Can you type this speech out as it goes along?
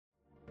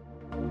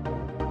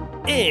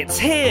It's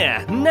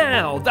here,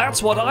 now,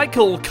 that's what I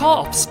call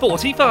Coughs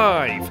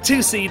 45. 2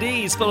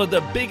 CDs full of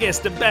the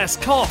biggest and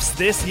best coughs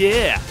this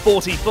year.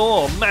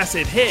 44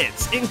 massive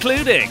hits,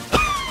 including...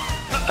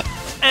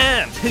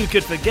 and who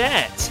could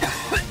forget?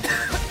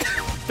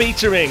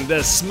 Featuring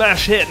the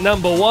smash hit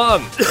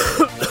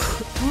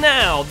 #1.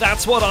 Now,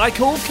 that's what I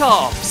call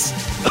Coughs.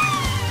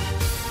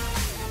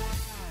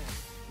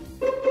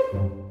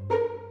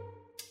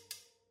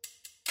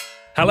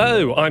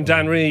 Hello, I'm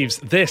Dan Reeves.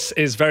 This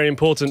is Very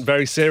Important,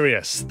 Very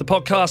Serious, the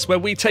podcast where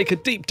we take a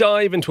deep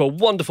dive into a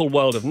wonderful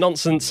world of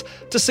nonsense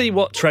to see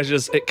what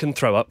treasures it can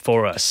throw up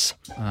for us.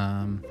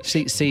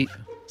 She sells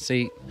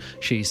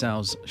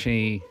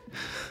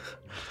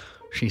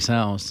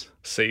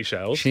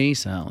Seashells. She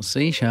sells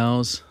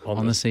seashells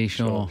on the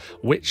seashore.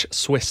 Which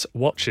Swiss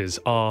watches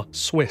are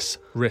Swiss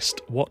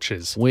wrist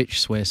watches? Which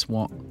Swiss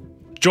what?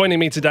 Joining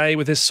me today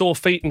with his sore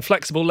feet and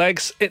flexible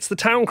legs, it's the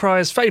town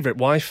crier's favourite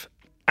wife,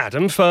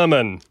 Adam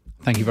Furman.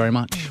 Thank you very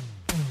much.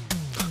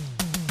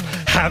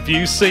 Have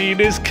you seen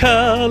his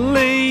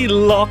curly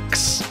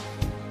locks?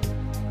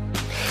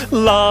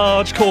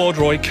 Large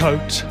corduroy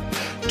coat,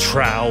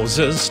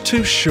 trousers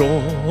too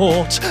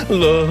short.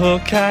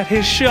 Look at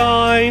his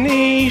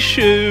shiny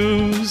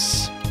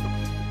shoes.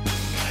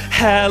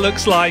 Hair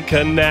looks like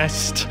a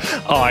nest.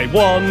 I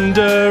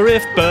wonder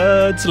if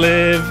birds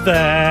live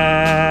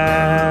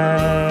there.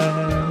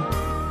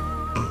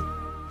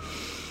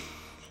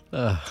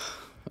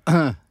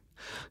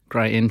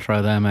 Great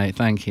intro there, mate.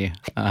 Thank you.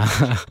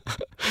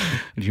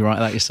 Did you write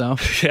that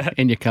yourself? Yeah.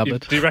 In your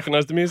cupboard? Do you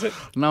recognise the music?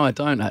 No, I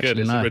don't actually. Good,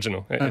 it's no.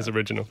 original. It is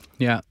original.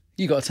 Yeah.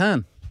 You got a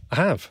tan. I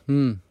have.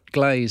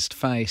 Glazed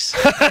face.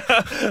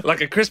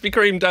 Like a Krispy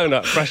Kreme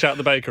donut fresh out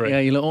the bakery. Yeah,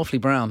 you look awfully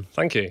brown.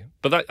 Thank you.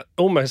 But that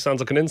almost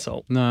sounds like an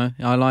insult. No,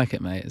 I like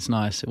it, mate. It's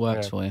nice. It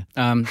works for you.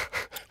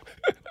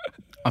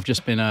 I've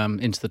just been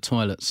into the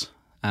toilets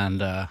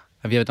and...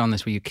 have you ever done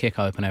this where you kick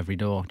open every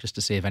door just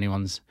to see if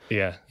anyone's...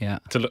 Yeah. Yeah.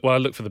 I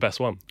look for the best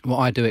one. Well,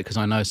 I do it because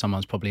I know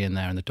someone's probably in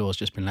there and the door's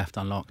just been left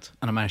unlocked.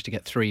 And I managed to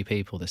get 3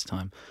 people this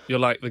time. You're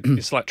like,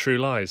 it's like True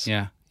Lies.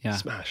 Yeah, yeah.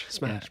 Smash.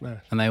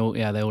 And they all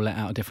let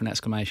out a different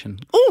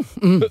exclamation. Ooh!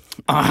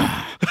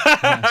 Yeah,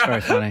 it's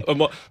very funny. And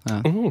what?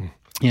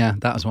 Yeah,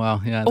 that as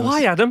well. Yeah. Oh,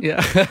 hi, Adam. Yeah.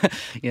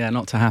 Yeah,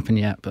 not to happen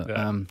yet, but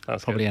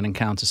probably an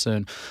encounter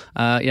soon.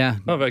 Yeah.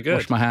 Oh, very good.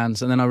 Washed my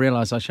hands, and then I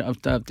realised I should have...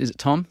 is it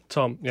Tom?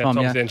 Tom, yeah.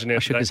 Tom's the engineer I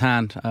shook today. his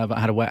hand, but I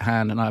had a wet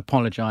hand, and I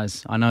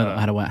apologise. I know that I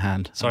had a wet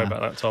hand. Sorry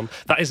about that, Tom.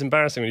 That is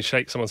embarrassing when you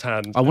shake someone's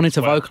hand. I wanted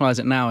to vocalise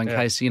it now in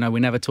case, we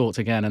never talked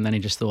again, and then he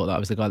just thought that I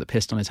was the guy that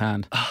pissed on his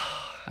hand.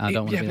 I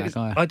don't want to be that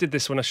guy. I did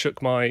this when I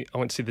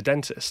went to see the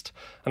dentist,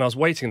 and I was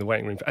waiting in the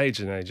waiting room for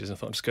ages and ages, and I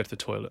thought, I'll just go to the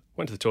toilet.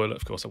 Went to the toilet,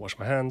 of course, I washed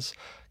my hands,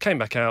 came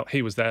back out,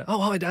 he was there. Oh,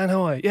 hi, Dan,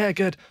 how are you? Yeah,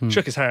 good.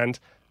 Shook his hand,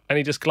 and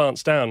he just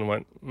glanced down and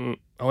went,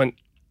 I went,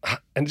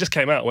 and it just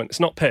came out and went, it's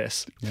not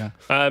piss. Yeah.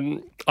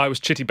 I was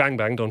chitty bang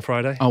banged on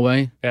Friday. Oh, were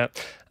you? Yeah.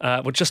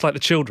 Well, just like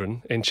the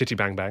children in Chitty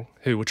Bang Bang,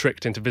 who were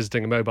tricked into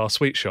visiting a mobile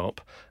sweet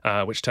shop,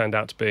 which turned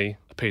out to be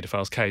a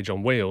paedophile's cage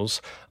on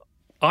wheels,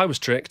 I was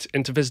tricked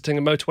into visiting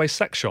a motorway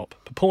sex shop,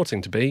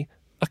 purporting to be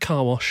a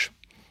car wash.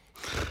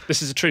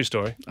 This is a true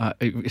story.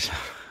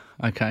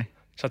 Okay.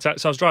 So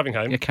I was driving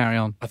home. Yeah, carry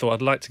on. I thought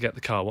I'd like to get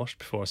the car washed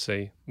before I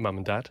see Mum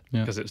and Dad,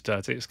 because it's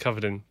dirty. It's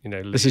covered in,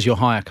 This is your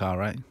hire car,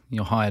 right?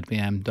 Your hired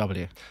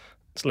BMW.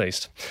 It's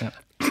leased. Yeah.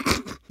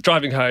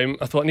 Driving home,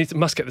 I thought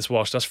must get this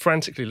washed. I was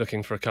frantically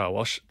looking for a car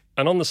wash,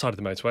 and on the side of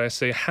the motorway, I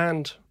see a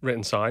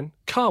handwritten sign,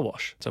 car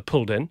wash. So I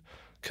pulled in.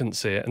 Couldn't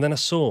see it, and then I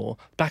saw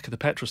back of the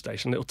petrol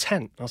station a little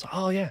tent. I was like,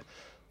 oh yeah,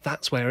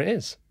 that's where it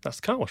is. That's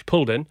the car wash.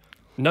 Pulled in,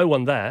 no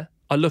one there.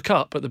 I look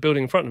up at the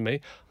building in front of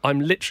me. I'm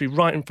literally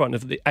right in front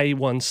of the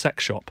A1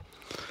 sex shop.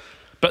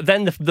 But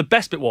then the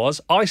best bit was,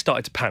 I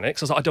started to panic,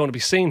 so I was like, I don't want to be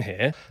seen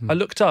here. I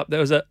looked up,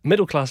 there was a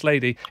middle-class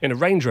lady in a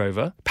Range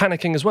Rover,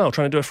 panicking as well,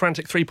 trying to do a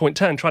frantic 3-point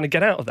turn, trying to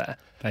get out of there.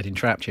 They'd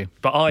entrapped you.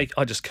 But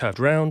I just curved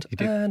round,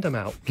 and I'm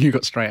out. You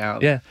got straight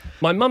out. Yeah.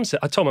 My mum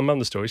said, I told my mum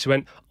the story, she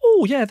went,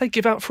 oh yeah, they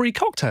give out free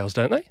cocktails,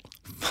 don't they?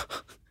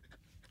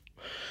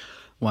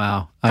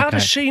 Wow. Okay. How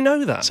does she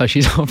know that? So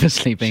she's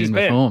obviously been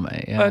before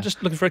me. Yeah.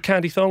 Just looking for a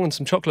candy thong and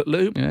some chocolate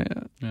lube.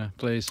 Yeah,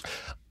 please.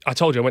 I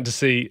told you I went to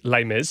see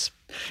Les Mis.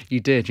 You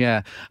did,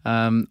 yeah.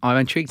 I'm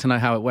intrigued to know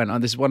how it went.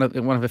 This is one of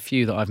a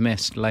few that I've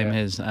missed, Les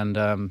Mis, and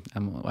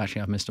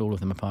actually I've missed all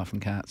of them apart from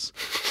Cats.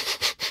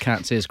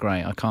 Cats is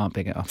great. I can't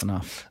big it up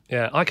enough.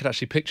 Yeah, I could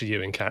actually picture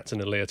you in Cats in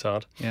a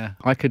leotard. Yeah,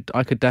 I could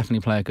definitely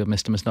play a good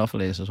Mr.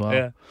 Mistopheles as well.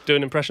 Yeah, do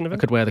an impression of him. I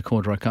could wear the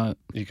corduroy coat.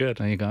 You could.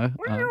 There you go.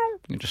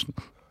 You just.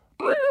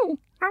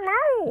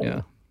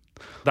 Yeah.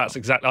 That's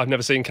exactly. I've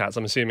never seen Cats.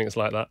 I'm assuming it's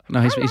like that.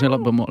 No, he's a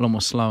lot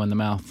more slow in the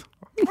mouth.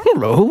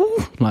 Hello,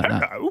 like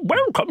that. Hello,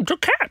 welcome to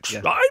Cats.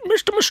 I'm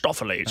Mr.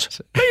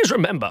 Mistopheles. Please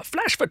remember,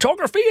 flash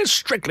photography is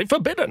strictly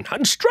forbidden,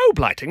 and strobe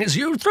lighting is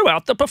used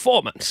throughout the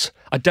performance.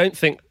 I don't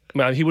think.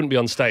 No, he wouldn't be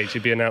on stage.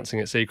 He'd be announcing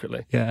it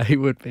secretly. Yeah, he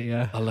would be.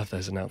 Yeah, I love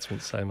those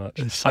announcements so much.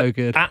 It's so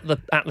good. At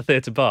the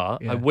theatre bar,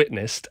 I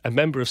witnessed a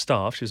member of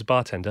staff. She was a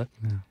bartender,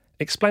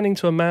 explaining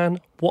to a man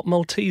what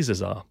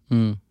Maltesers are.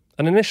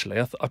 And initially,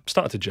 I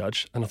started to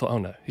judge, and I thought, oh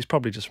no, he's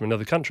probably just from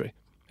another country.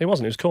 He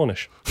wasn't. He was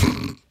Cornish.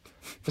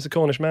 He was a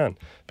Cornish man.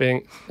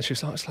 And she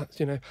was like, it's like,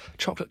 you know,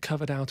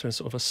 chocolate-covered outer and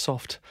sort of a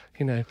soft,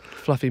 you know,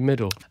 fluffy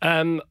middle.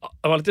 Well,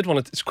 I did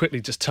want to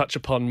quickly just touch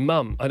upon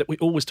mum. We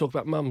always talk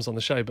about mums on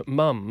the show, but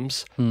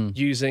mums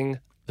using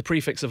the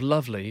prefix of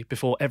lovely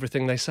before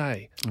everything they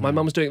say. My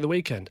mum was doing it the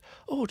weekend.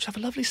 Oh, just have a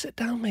lovely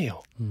sit-down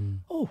meal.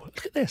 Oh,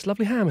 look at this,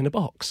 lovely ham in a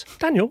box.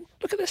 Daniel,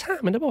 look at this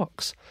ham in a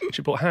box.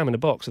 She bought ham in a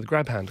box with a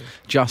grab handle.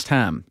 Just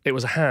ham? It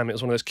was a ham. It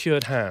was one of those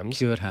cured hams.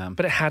 Cured ham.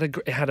 But it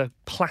had a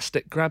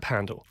plastic grab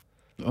handle.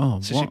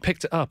 Oh, so she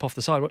picked it up off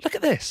the side and went, look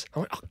at this. I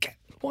went,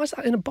 why is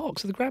that in a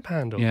box with a grab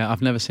handle? Yeah,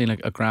 I've never seen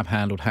a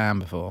grab-handled ham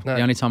before. No.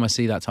 The only time I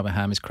see that type of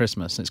ham is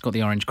Christmas. It's got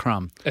the orange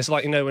crumb. It's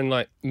like, you know, when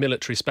like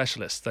military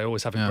specialists, they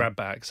always have a grab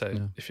bag.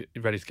 So if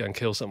you're ready to go and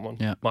kill someone,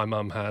 my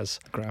mum has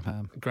grab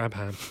ham. Grab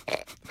ham.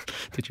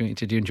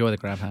 Did you enjoy the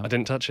grab ham? I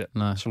didn't touch it.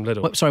 No. It's from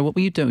Lidl. What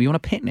were you doing? Were you on a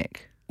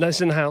picnic? No, this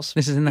is in the house.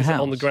 This is in the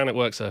house? On the granite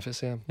work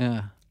surface, yeah.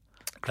 Yeah.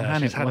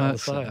 Granite Had work it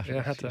surface.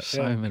 Yeah, had to.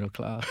 So middle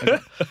class.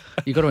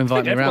 You've got to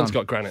invite me Everyone's around.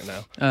 got granite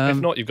now. If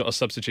not, you've got a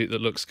substitute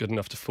that looks good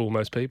enough to fool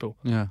most people.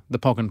 Yeah, the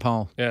Pog and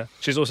Pole. Yeah.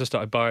 She's also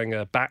started buying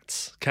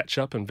Bats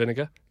ketchup and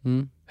vinegar.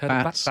 Heard of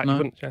Bats? Bat?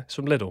 No. Yeah, it's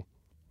from Lidl.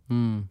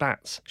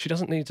 Bats. She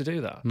doesn't need to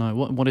do that. No,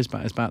 what is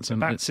Bats? Bats and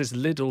Bats is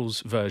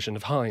Lidl's version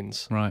of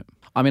Heinz. Right.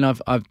 I mean,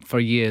 I've for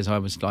years I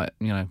was like,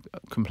 you know,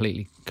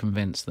 completely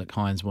convinced that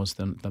Heinz was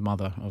the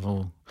mother of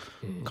all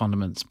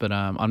condiments. But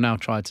I've now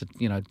tried to,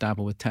 you know,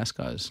 dabble with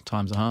Tesco's.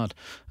 Times are hard,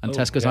 and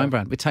Tesco's own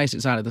brand. It tastes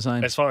exactly the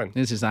same. It's fine.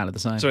 This is exactly the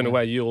same. So in a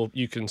way,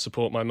 you can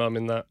support my mum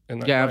in that. Yeah,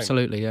 claim.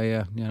 absolutely.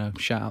 Yeah. You know,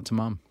 shout out to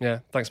mum. Yeah,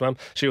 thanks, mum.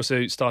 She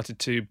also started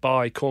to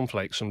buy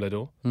cornflakes from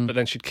Lidl, but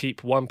then she'd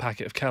keep one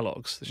packet of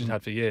Kellogg's that she'd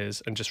had for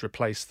years and just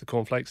replace the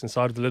cornflakes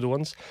inside of the little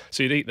ones.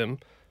 So you'd eat them,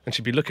 and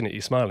she'd be looking at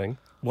you, smiling,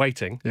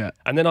 waiting. Yeah.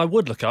 And then I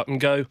would look up and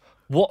go,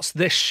 "What's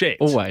this shit?"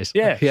 Always.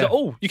 Yeah. Yeah.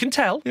 So, you can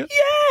tell. Yeah.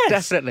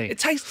 Yes, Definitely. It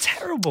tastes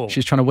terrible.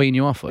 She's trying to wean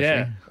you off, was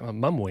yeah.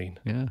 Mum wean.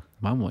 she? Yeah.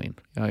 Mum wean.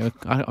 I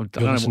don't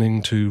You're know.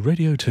 listening to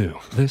Radio 2.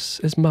 This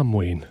is Mum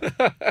Ween.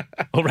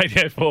 Or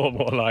Radio 4,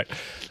 more like.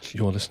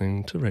 You're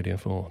listening to Radio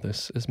 4.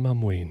 This is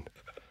Mum Ween.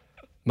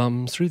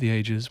 Mums through the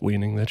ages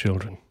weaning their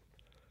children.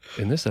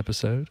 In this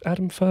episode,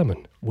 Adam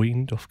Furman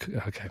weaned off...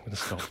 Okay, I'm going to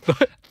stop.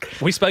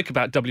 We spoke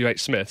about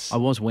W.H. Smith's. I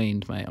was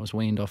weaned, mate. I was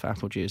weaned off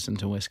apple juice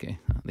into whiskey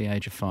at the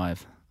age of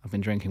 5. I've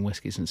been drinking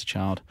whiskey since a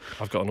child.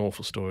 I've got an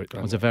awful story.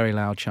 I was a very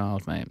loud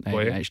child, mate.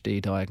 Were you?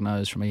 ADHD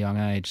diagnosed from a young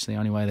age. So the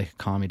only way they could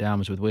calm me down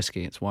was with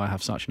whiskey. It's why I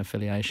have such an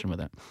affiliation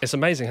with it. It's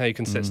amazing how you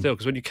can sit still,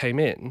 because when you came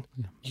in,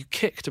 you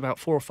kicked about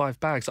 4 or 5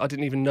 bags I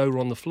didn't even know were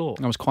on the floor.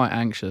 I was quite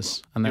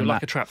anxious. And You then were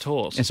like a trapped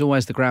horse. it's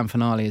always the grand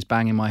finale is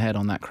banging my head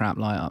on that crap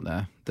light up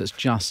there. That's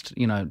just,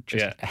 you know,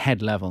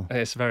 head level.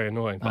 It's very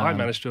annoying, but I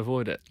managed to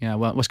avoid it. Yeah,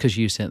 well, it's because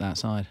you sit that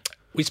side.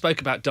 We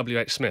spoke about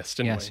W.H. Smith's,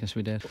 didn't we? Yes,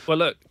 we did. Well,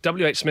 look,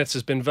 W.H. Smith's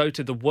has been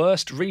voted the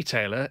worst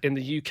retailer in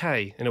the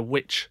UK in a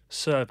Which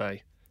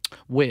survey.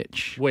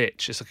 Which?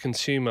 Which is a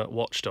consumer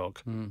watchdog.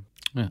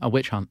 Yeah, a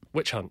witch hunt.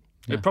 Witch hunt.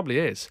 It probably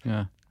is.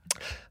 Yeah. Do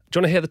you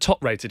want to hear the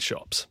top rated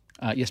shops?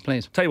 Yes,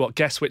 please. Tell you what,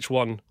 guess which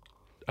one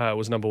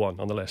was number 1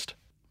 on the list.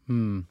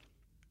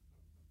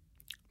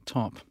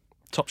 Top.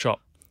 Top shop.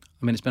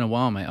 I mean, it's been a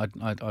while, mate.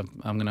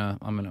 I'm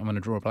gonna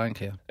draw a blank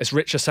here. It's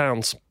Richer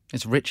Sounds.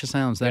 It's Richer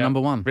Sounds. They're Yeah.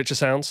 number 1 Richer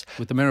Sounds.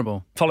 with the mirror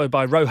ball. Followed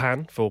by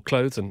Rohan for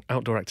clothes and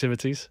outdoor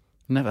activities.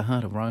 Never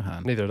heard of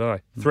Rohan. Neither had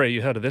I. 3,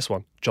 you heard of this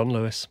one. John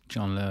Lewis.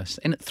 John Lewis.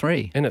 In at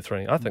 3. In at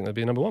 3. I think they'd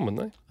be number 1,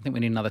 wouldn't I think we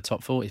need another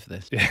top 40 for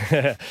this.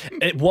 they?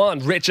 At 1,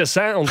 Richer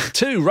Sounds.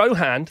 2,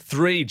 Rohan.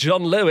 3,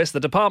 John Lewis, the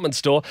department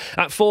store.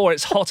 At 4,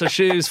 it's Hotter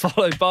Shoes,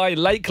 followed by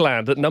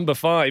Lakeland at number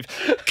 5.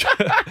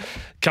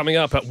 Coming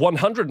up at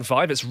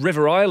 105, it's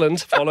River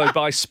Island, followed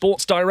by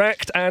Sports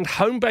Direct and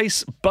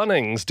Homebase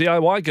Bunnings,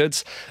 DIY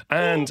goods.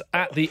 And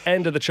at the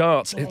end of the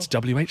charts, it's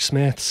W.H.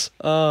 Smith's.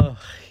 Oh,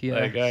 yeah.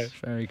 There you go.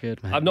 Very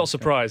good, man. I'm not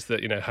surprised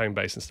that,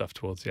 Homebase and stuff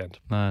towards the end.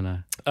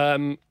 No.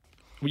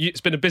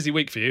 It's been a busy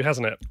week for you,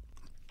 hasn't it?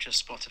 Just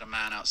spotted a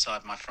man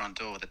outside my front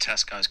door with a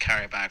Tesco's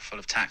carry bag full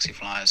of taxi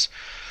flyers.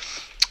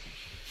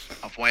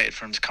 I've waited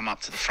for him to come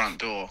up to the front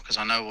door because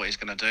I know what he's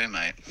going to do,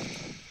 mate.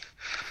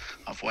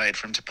 I've waited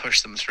for him to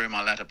push them through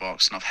my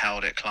letterbox and I've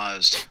held it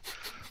closed.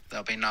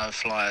 There'll be no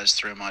flyers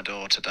through my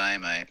door today,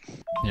 mate.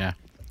 Yeah.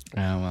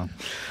 Yeah, well.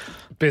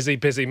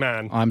 Busy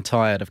man. I'm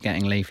tired of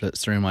getting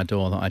leaflets through my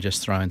door that I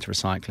just throw into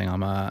recycling.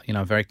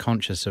 I'm, very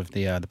conscious of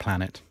the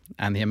planet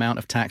and the amount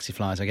of taxi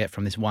flyers I get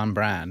from this one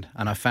brand.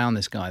 And I found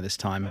this guy this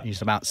time.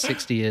 He's about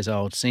 60 years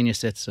old, senior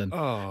citizen,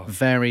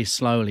 very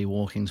slowly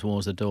walking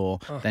towards the door,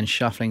 then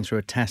shuffling through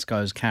a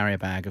Tesco's carrier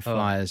bag of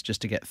flyers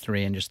just to get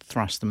 3 and just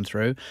thrust them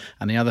through.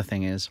 And the other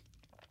thing is,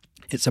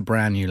 it's a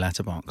brand new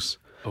letterbox.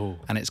 Oh.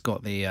 And it's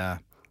got the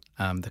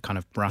the kind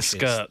of brushes.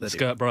 The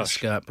skirt brush. The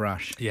skirt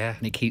brush. Yeah.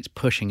 And he keeps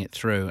pushing it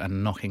through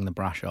and knocking the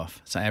brush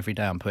off. So every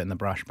day I'm putting the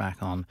brush back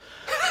on,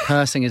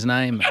 cursing his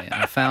name, mate.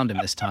 I found him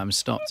this time,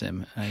 stopped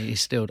him.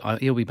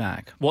 He'll be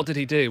back. What did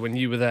he do when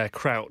you were there,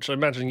 crouched? I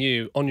imagine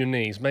you on your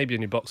knees, maybe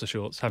in your boxer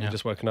shorts, having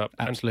just woken up,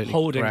 Absolutely and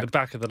holding correct. the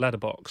back of the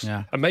letterbox.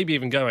 Yeah. And maybe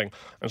even going,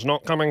 "It's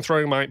not coming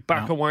through, mate.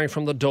 Back away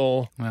from the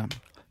door." Well,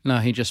 no,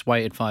 he just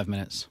waited 5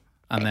 minutes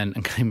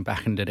and came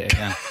back and did it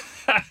again.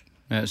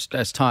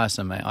 It's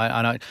tiresome, mate.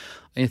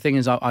 The thing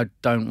is, I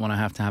don't want to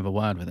have a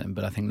word with him,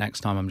 but I think next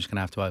time I'm just going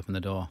to have to open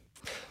the door.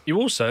 You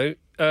also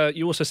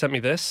sent me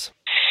this.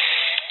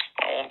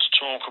 I want to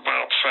talk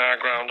about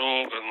fairground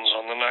organs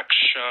on the next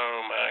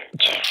show, mate.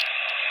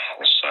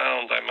 The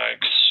sound they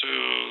make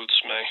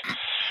soothes me.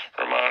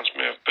 Reminds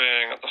me of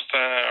being at the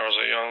fair as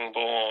a young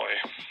boy.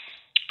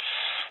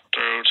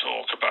 Do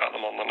talk about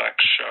them on the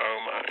next show,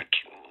 mate.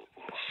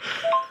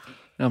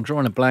 I'm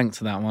drawing a blank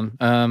to that one.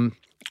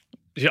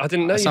 Yeah, I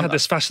didn't know you had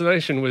this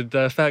fascination with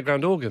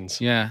fairground organs.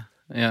 Yeah,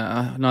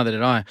 neither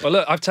did I. Well,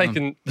 look, I've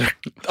taken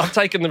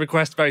the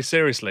request very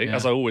seriously,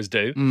 as I always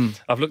do.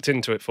 I've looked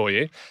into it for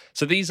you.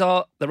 So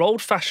they're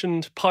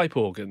old-fashioned pipe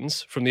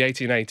organs from the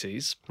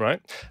 1880s,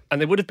 right? And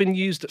they would have been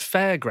used at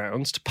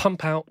fairgrounds to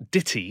pump out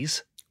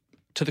ditties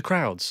to the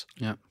crowds.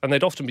 Yeah. And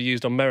they'd often be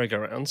used on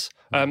merry-go-rounds.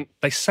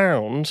 They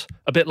sound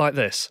a bit like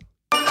this.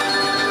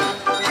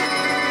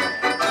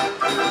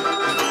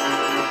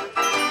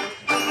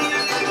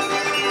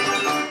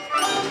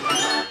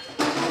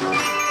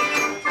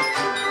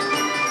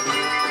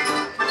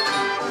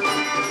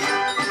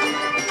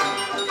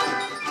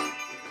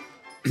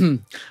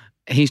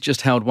 He's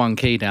just held one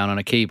key down on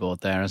a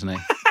keyboard there, hasn't he?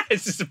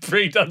 It's just a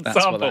pre-done That's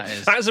sample. what that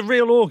is. That is a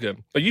real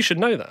organ. But you should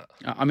know that.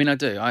 I mean, I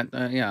do.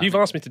 Yeah. You've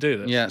asked me to do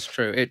this. Yeah, it's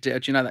true. Do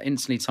you know that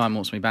instantly time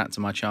walks me back to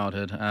my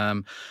childhood?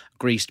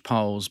 Greased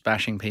poles,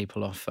 bashing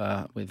people off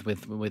with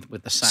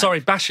the sack.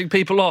 Sorry, bashing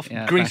people off.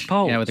 Greased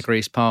poles. Yeah, with a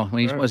greased pole.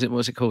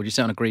 What's it called? You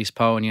sit on a greased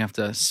pole and you have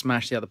to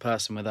smash the other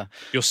person with a.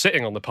 You're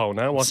sitting on the pole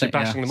now whilst you're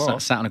bashing them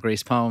off. Sat on a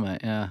greased pole, mate.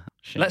 Yeah.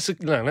 Let's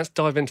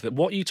dive into that.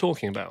 What are you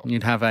talking about?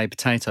 You'd have a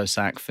potato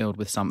sack filled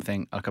with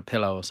something like a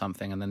pillow or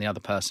something, and then the other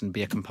person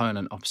be a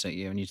component opposite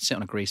you, and you'd sit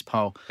on a greased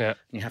pole. Yeah. And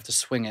you have to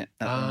swing it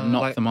and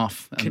knock like them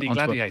off. kiddie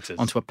gladiators.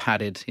 Onto a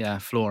padded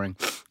flooring.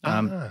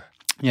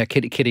 Yeah,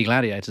 kiddie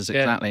gladiators,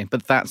 exactly. Yeah.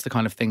 But that's the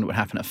kind of thing that would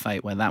happen at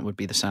Fate, where that would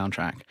be the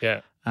soundtrack.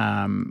 Yeah.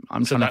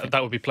 So that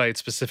would be played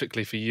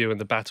specifically for you in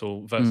the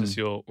battle versus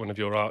one of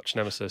your arch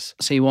nemesis.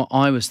 See, what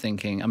I was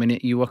thinking, I mean,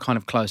 you were kind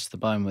of close to the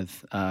bone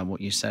with what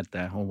you said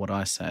there, or what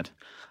I said.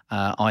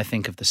 I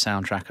think of the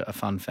soundtrack at a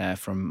fun fair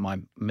from my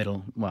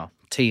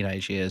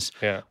teenage years,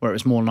 where it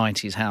was more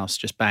 90s house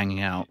just banging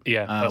out.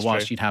 Yeah, that's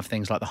whilst true. You'd have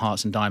things like the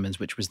Hearts and Diamonds,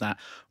 which was that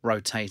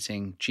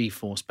rotating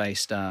G-force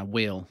based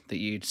wheel that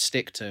you'd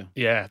stick to.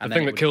 Yeah, the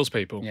thing that kills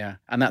people. Yeah,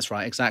 and that's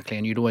right, exactly.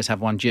 And you'd always have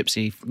one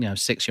gypsy,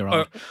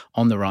 6-year-old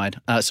on the ride.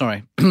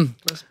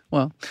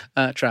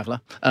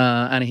 Traveller.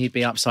 And he'd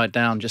be upside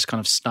down, just kind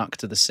of stuck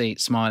to the seat,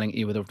 smiling at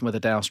you with a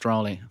doused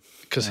trolley.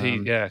 Because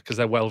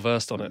they're well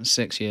versed on it.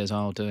 6 years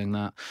old doing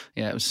that.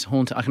 Yeah, it was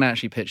haunting. I can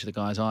actually picture the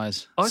guy's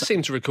eyes. I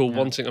seem to recall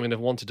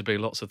I've wanted to be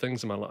lots of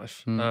things in my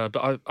life,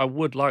 but I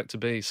would like to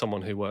be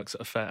someone who works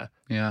at a fair.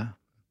 Yeah.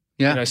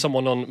 Yeah,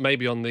 someone on the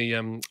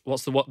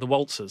the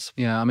waltzers.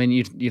 Yeah, I mean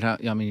you'd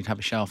have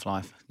a shelf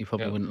life. You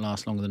probably wouldn't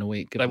last longer than a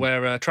week. They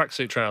wear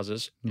tracksuit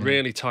trousers,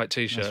 really tight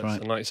t-shirts, right.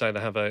 and like you say, they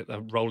have a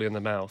rollie in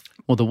the mouth.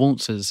 Well, the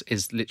waltzers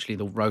is literally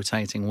the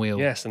rotating wheel.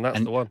 Yes, and that's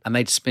the one. And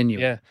they'd spin you.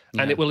 Yeah,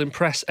 and it will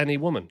impress any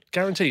woman.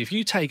 Guarantee. If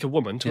you take a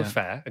woman to a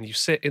fair and you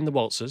sit in the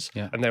waltzers,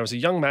 and there is a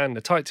young man in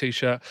a tight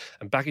t-shirt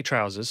and baggy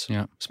trousers,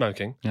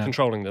 smoking,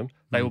 controlling them,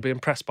 they will be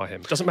impressed by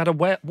him. Doesn't matter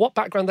what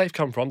background they've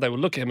come from. They will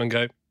look at him and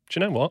go, "Do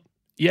you know what?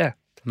 Yeah."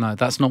 No,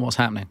 that's not what's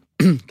happening.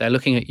 They're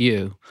looking at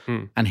you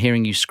and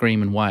hearing you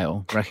scream and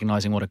wail,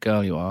 recognising what a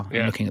girl you are,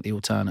 and looking at the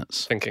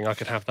alternates. Thinking, I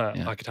could have that.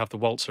 Yeah. I could have the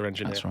waltzer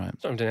engineer. That's right.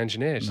 It's not an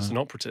engineer, it's just an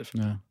operative.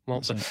 Yeah.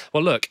 Waltzer.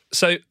 Well, look,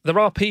 so there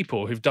are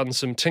people who've done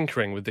some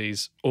tinkering with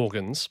these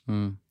organs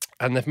and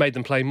they've made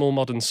them play more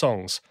modern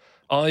songs.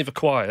 I've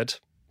acquired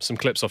some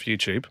clips off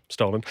YouTube,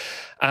 stolen.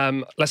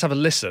 Let's have a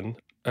listen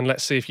and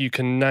let's see if you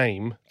can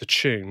name the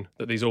tune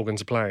that these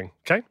organs are playing,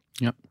 okay?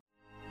 Yep.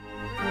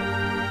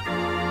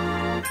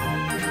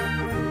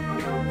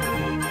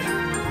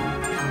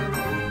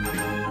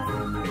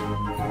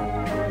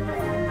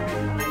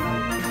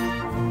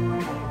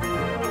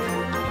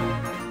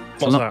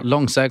 What's that?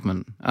 Long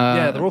segment.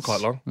 Yeah, they're all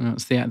quite long.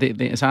 It's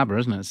ABBA,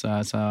 isn't it?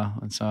 It's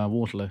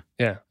Waterloo.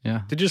 Yeah.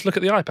 Yeah. Did you just look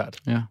at the iPad?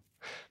 Yeah.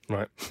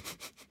 Right.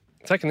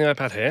 Taking the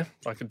iPad here.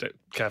 I can do it.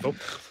 Careful.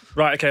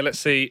 Right, okay, let's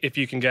see if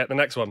you can get the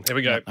next one. Here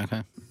we go.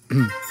 Okay.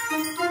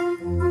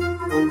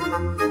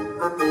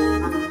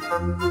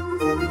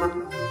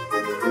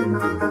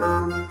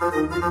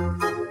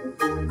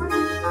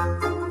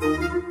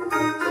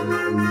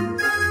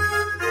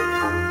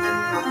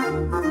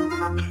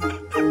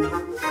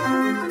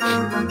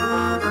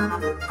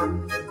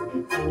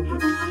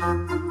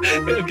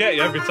 It'll get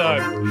you every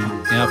time.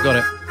 Yeah, I've got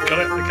it. Got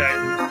it? Okay.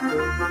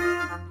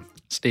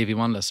 Stevie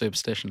Wonder,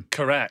 Superstition.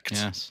 Correct.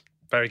 Yes.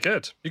 Very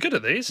good. You're good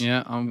at these.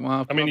 Yeah.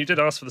 You did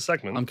ask for the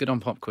segment. I'm good on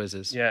pop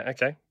quizzes. Yeah,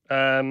 okay.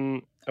 Are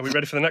we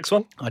ready for the next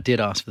one? I did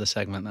ask for the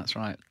segment, that's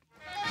right.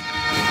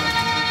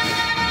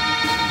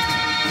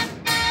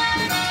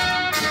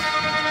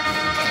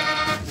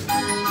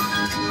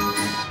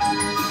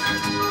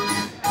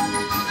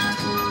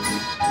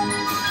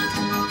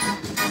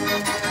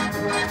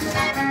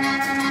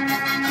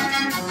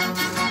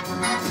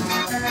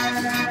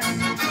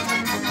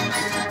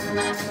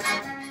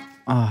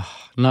 Oh,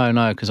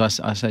 no, because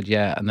I said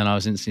yeah, and then I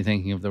was instantly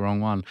thinking of the wrong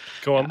one.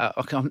 Go on.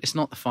 Okay, it's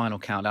not the final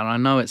countdown. I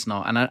know it's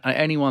not. And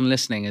anyone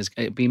listening,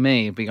 it'd be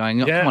me. It'd be going,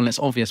 come on, it's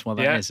obvious what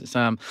that is. It's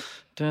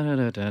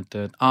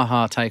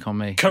Aha, Take On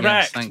Me. Correct.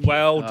 Yes, thank you.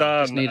 Well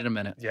done. Just needed a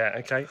minute. Yeah,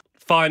 okay.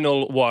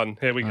 Final one.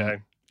 Here we go.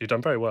 You've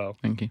done very well.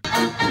 Thank you.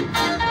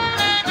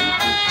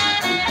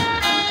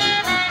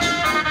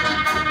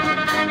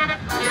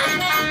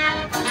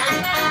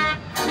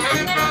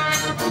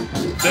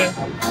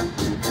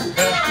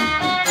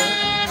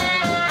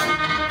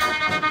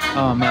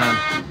 Oh, man.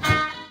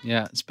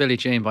 Yeah, it's Billie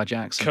Jean by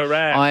Jackson.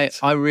 Correct.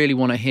 I really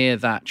want to hear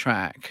that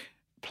track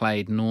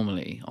played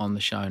normally on the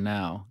show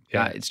now.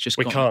 Yeah, it's just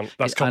we can't.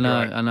 That's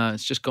copyright. I know.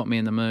 It's just got me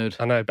in the mood.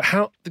 I know,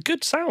 but the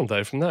good sound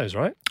though from those,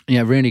 right?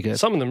 Yeah, really good.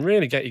 Some of them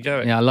really get you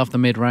going. Yeah, I love the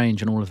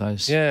mid-range and all of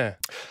those. Yeah.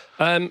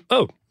 An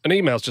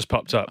email's just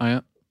popped up. Oh, yeah?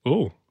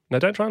 Oh, no,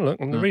 don't try and look.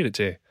 I'm going to read it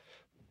to you.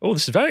 Oh,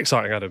 this is very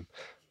exciting, Adam.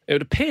 It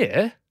would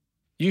appear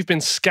you've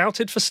been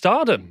scouted for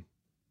stardom.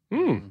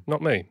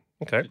 Not me.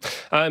 Okay.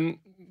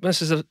 This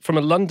is from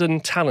a London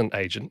talent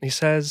agent. He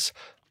says,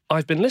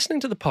 I've been listening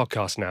to the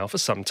podcast now for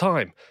some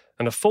time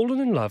and have fallen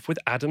in love with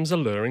Adam's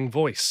alluring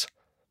voice.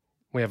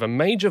 We have a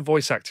major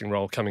voice acting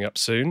role coming up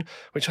soon,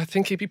 which I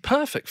think he'd be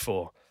perfect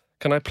for.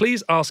 Can I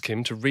please ask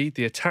him to read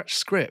the attached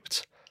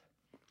script?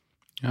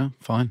 Yeah,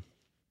 fine.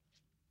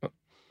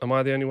 Am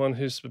I the only one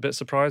who's a bit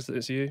surprised that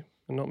it's you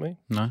and not me?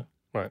 No.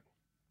 Right.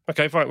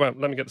 Okay, fine. Well,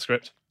 let me get the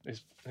script. Here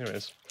it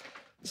is.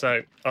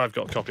 So I've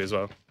got a copy as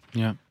well.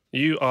 Yeah.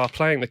 You are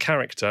playing the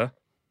character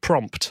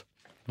Prompt.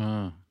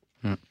 Oh,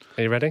 yeah.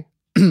 Are you ready?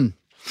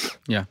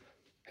 Yeah.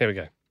 Here we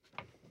go.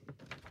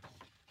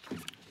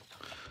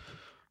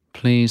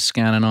 Please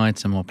scan an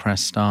item or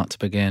press start to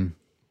begin.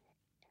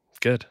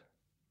 Good.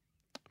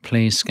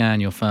 Please scan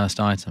your first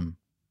item.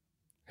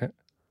 Yeah.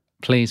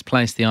 Please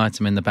place the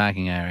item in the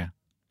bagging area.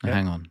 Now, Yeah.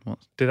 hang on. What?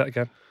 Do that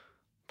again.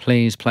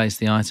 Please place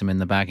the item in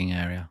the bagging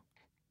area.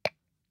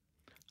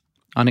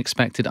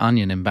 Unexpected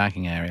onion in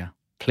bagging area.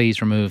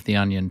 Please remove the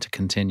onion to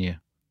continue.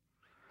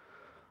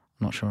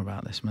 I'm not sure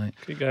about this, mate.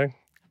 Keep going.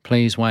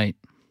 Please wait.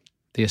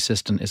 The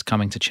assistant is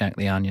coming to check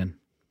the onion.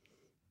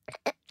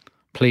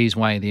 Please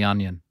weigh the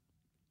onion.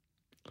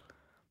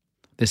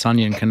 This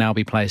onion can now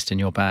be placed in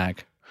your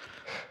bag.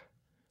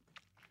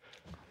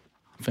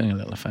 I'm feeling a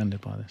little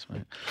offended by this,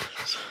 mate.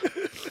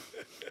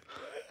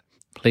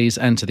 Please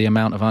enter the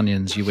amount of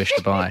onions you wish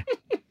to buy.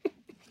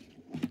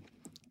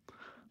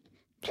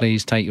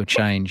 Please take your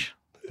change.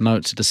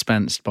 Notes are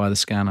dispensed by the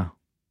scanner.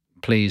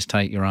 Please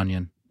take your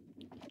onion.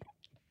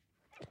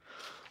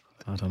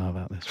 I don't know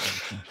about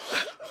this one.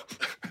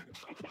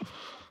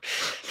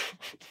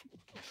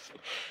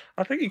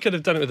 I think you could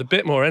have done it with a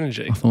bit more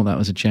energy. I thought that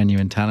was a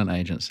genuine talent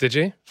agency. Did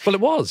you? Well,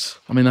 it was.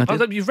 I mean, I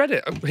did. You've read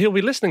it. He'll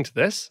be listening to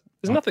this.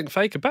 There's nothing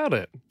fake about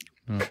it.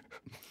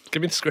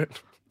 Give me the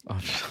script.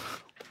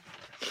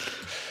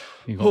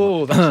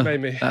 Oh, that's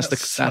made me. That's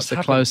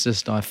the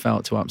closest I've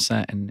felt to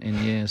upset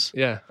in years.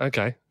 Yeah.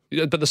 Okay.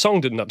 But the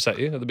song didn't upset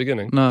you at the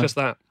beginning. No. Just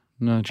that.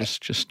 No,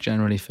 just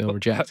generally feel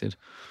rejected.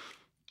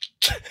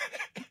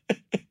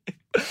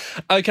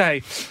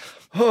 Okay.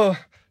 Oh,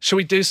 shall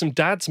we do some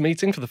dads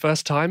meeting for the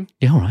first time?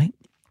 Yeah, all right.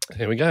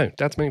 Here we go.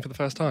 Dad's meeting for the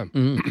first time.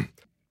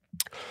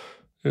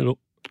 Hello.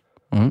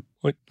 All right.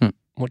 Wait.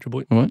 What's your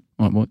boy? All right.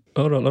 All right, boy.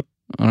 All right, lad.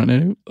 All right,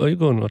 Daddy. How you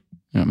going, lad?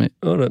 Yeah, mate.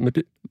 All right,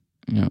 mate.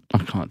 Yeah, I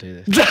can't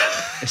do this.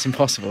 It's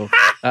impossible.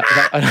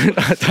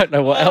 I don't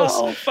know what else.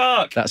 Oh,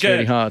 fuck. That's Good.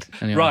 really hard.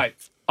 Anyway. Right.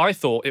 I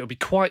thought it would be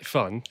quite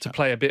fun to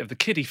play a bit of the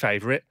kiddie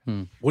favourite,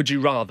 Would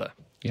You Rather?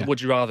 Yeah. The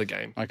Would You Rather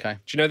game. Okay.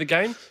 Do you know the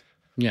game?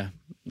 Yeah.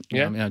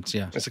 Yeah? I mean,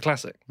 yeah. It's a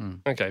classic.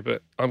 Okay,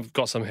 but I've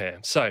got some here.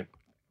 So,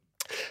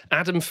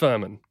 Adam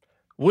Furman,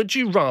 would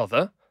you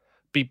rather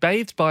be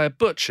bathed by a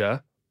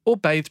butcher or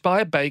bathed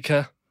by a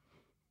baker?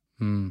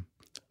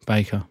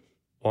 Baker.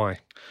 Why?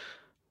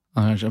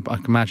 I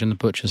can imagine the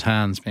butcher's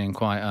hands being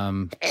quite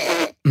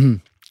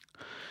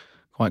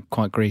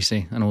quite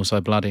greasy and also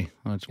bloody.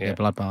 It'd be a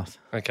bloodbath.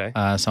 Okay.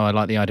 So I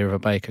like the idea of a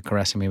baker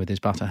caressing me with his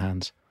butter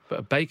hands. But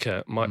a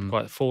baker might be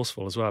quite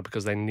forceful as well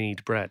because they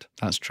need bread.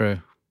 That's true.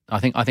 I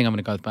think I'm going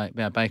to go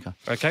with baker.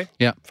 Okay.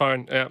 Yeah.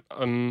 Fine. Yeah.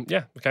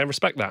 Okay.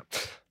 Respect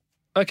that.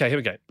 Okay. Here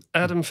we go.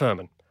 Adam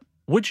Furman.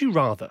 Would you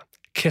rather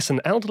kiss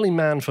an elderly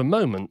man for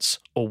moments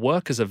or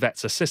work as a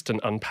vet's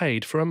assistant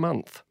unpaid for a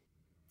month?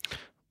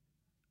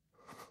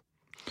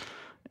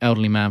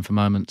 Elderly man for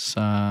moments.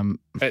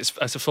 It's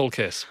a full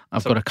kiss.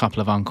 I've got a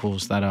couple of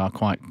uncles that are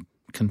quite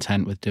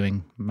content with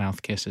doing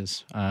mouth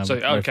kisses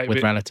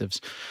with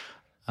relatives.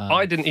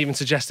 I didn't even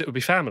suggest it would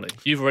be family.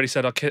 You've already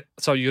said,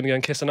 so you're going to go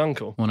and kiss an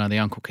uncle. Well, no, the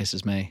uncle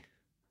kisses me.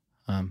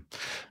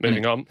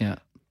 Moving on. Yeah.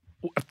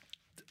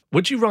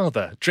 Would you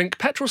rather drink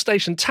petrol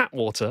station tap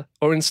water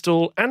or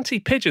install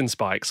anti-pigeon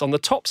spikes on the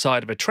top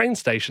side of a train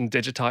station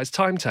digitised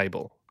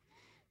timetable?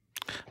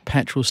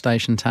 Petrol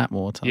station tap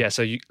water. Yeah,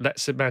 so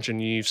let's imagine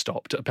you've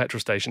stopped at a petrol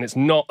station. It's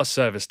not a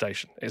service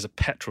station. It's a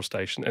petrol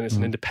station, and it's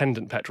an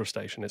independent petrol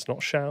station. It's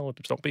not Shell.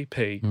 It's not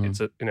BP. It's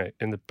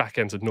in the back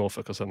ends of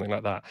Norfolk or something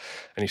like that.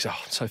 And you say, "Oh,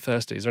 I'm so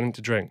thirsty. Is there anything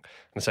to drink?"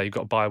 And say, "You've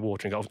got to buy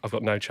water." And go, "I've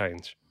got no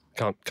change.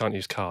 Can't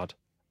use card."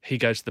 He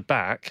goes to the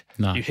back.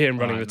 No. You hear him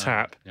running the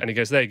tap, and he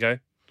goes, "There you go."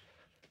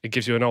 It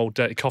gives you an old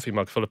dirty coffee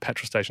mug full of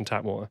petrol station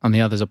tap water. And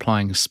the other's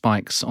applying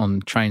spikes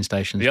on train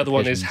stations. The other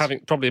one is having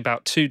probably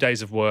about 2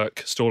 days of work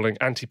installing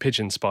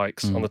anti-pigeon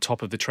spikes on the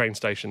top of the train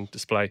station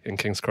display in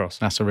King's Cross.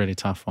 That's a really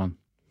tough one.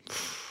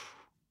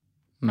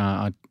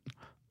 No,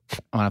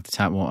 I'll have the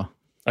tap water.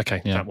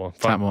 Okay, Yeah. tap water.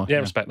 Fine. Tap water, Yeah,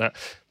 yeah. respect that.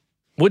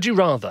 Would you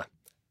rather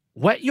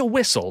wet your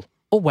whistle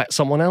or wet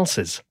someone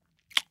else's?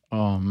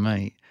 Oh,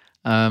 mate.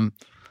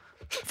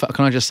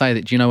 Can I just say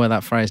that, do you know where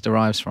that phrase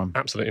derives from?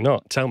 Absolutely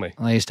not. Tell me.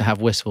 I used to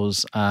have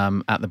whistles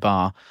at the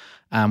bar,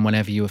 and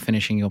whenever you were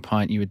finishing your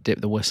pint, you would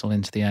dip the whistle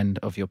into the end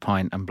of your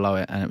pint and blow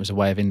it, and it was a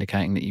way of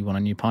indicating that you want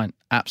a new pint.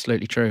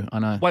 Absolutely true, I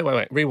know.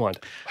 Wait. Rewind.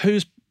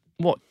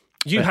 What?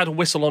 You had a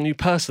whistle on you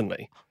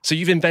personally, so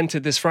you've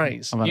invented this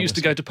phrase. I've had You a used to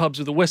whistle. go to pubs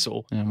with a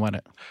whistle. Yeah, wet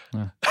it.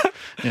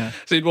 Yeah.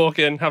 So you'd walk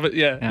in, have it,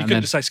 you and couldn't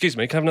then- just say, "Excuse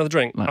me, can I have another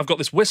drink?" I've got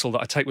this whistle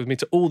that I take with me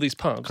to all these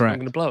pubs, and I'm Correct.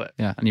 going to blow it.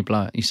 Yeah, and you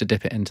blow it. You used to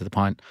dip it into the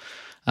pint.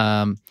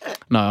 No,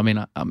 I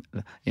mean,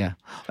 yeah,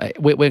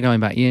 we're going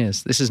back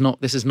years. This is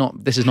not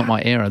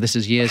my era. This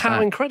is years How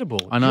back.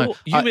 incredible. I know.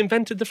 You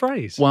invented the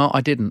phrase. Well,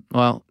 I didn't.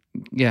 Well,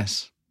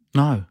 yes.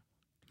 No,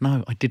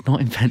 I did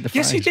not invent the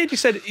phrase. Yes, you did. You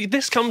said,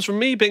 "This comes from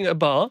me being at a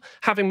bar,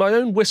 having my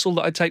own whistle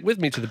that I take with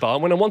me to the bar.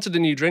 When I wanted a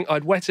new drink,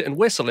 I'd wet it and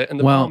whistle it, and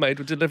the Well, barmaid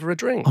would deliver a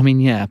drink." I mean,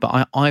 yeah,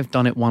 but I've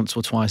done it once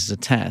or twice as a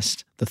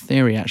test. The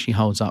theory actually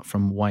holds up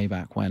from way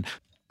back when.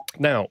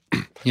 Now,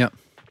 Yeah.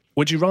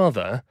 would you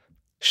rather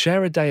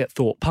share a day at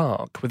Thorpe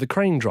Park with a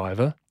crane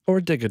driver or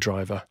a digger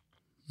driver?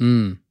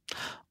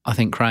 I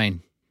think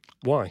Crane.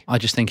 Why? I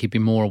just think he'd be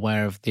more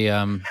aware of the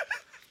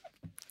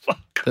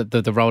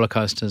the roller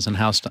coasters and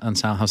how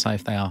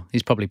safe they are.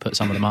 He's probably put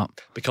some of them up.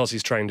 Because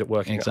he's trained at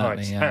working Exactly, at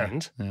heights yeah,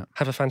 and yeah.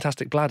 have a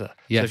fantastic bladder.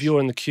 So Yes. if you're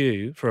in the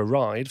queue for a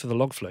ride for the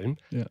log flume,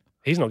 Yeah.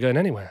 he's not going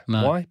anywhere.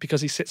 No. Why?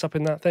 Because he sits up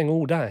in that thing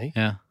all day,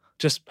 Yeah.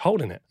 just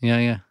holding it.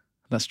 Yeah.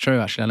 That's true.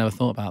 Actually, I never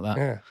thought about that.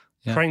 Yeah.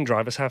 Yeah. Crane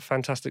drivers have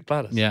fantastic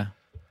bladders. Yeah.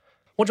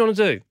 What do you want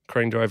to do,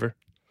 crane driver?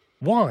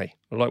 Why?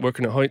 I like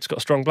working at heights, got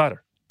a strong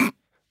bladder.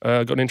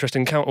 Got an interest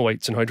in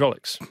counterweights and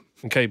hydraulics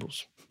and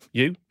cables.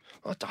 You?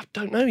 I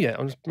don't know yet.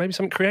 Maybe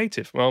something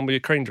creative. Well, I'll be a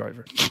crane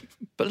driver.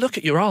 But look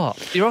at your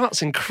art. Your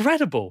art's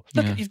incredible.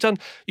 Look at you've done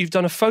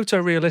a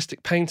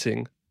photorealistic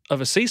painting of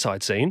a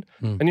seaside scene,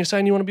 and you're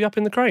saying you want to be up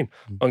in the crane.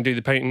 I can do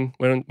the painting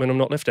when I'm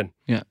not lifting.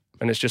 Yeah.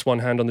 And it's just one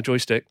hand on the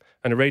joystick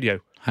and a radio.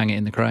 Hang it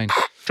in the crane.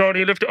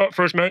 Tony, lift it up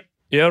for us, mate.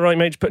 Yeah, right,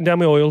 mate. Just putting down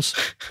my oils.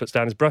 Puts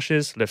down his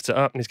brushes, lifts it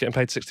up, and he's getting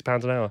paid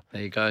 £60 an hour.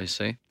 There you go.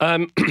 See.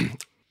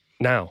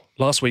 Now,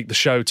 last week the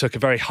show took a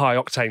very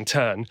high-octane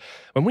turn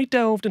when we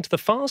delved into the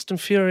fast and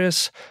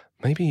furious,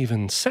 maybe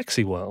even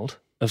sexy world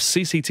of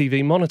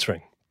CCTV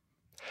monitoring.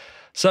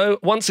 So,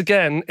 once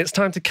again, it's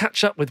time to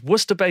catch up with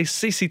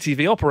Worcester-based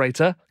CCTV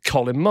operator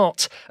Colin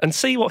Mott and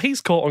see what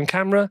he's caught on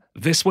camera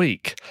this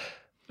week.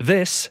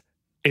 This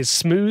is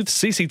Smooth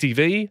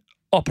CCTV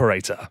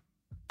Operator.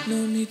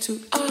 No need to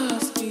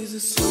ask, he's a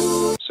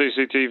smooth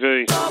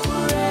CCTV.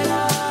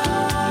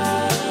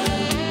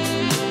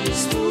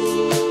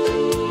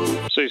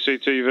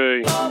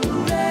 CCTV.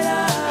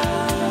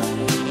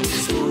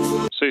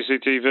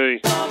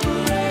 CCTV.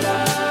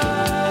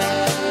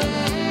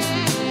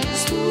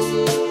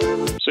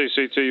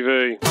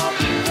 CCTV.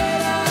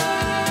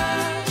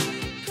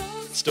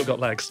 Still got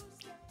legs.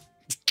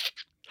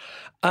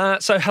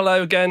 So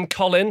hello again,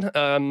 Colin.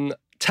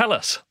 Tell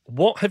us,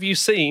 what have you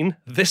seen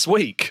this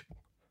week?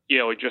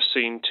 Yeah, I just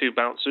seen two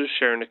bouncers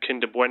sharing a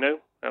Kinder Bueno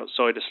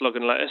outside a Slug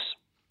and Lettuce.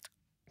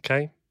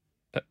 Okay.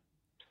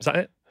 Is that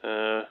it?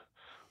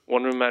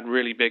 One of them had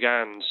really big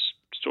hands,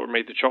 sort of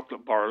made the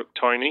chocolate bar look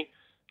tiny,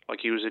 like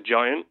he was a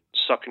giant,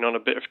 sucking on a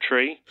bit of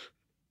tree.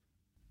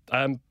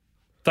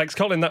 Thanks,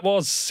 Colin. That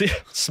was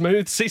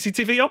Smooth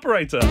CCTV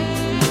Operator.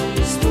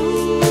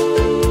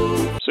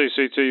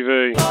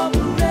 CCTV.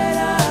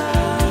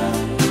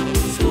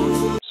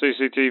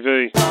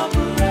 CCTV.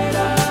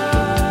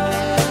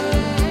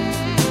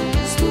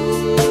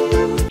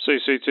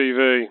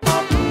 CCTV.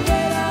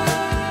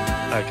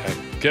 Okay,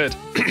 good.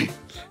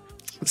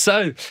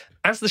 So,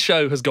 as the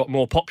show has got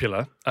more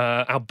popular,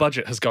 our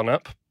budget has gone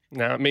up.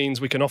 Now, it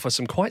means we can offer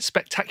some quite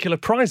spectacular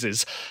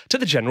prizes to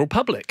the general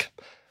public.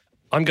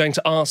 I'm going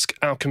to ask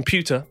our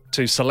computer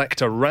to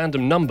select a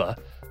random number,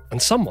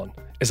 and someone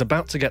is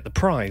about to get the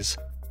prize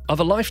of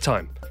a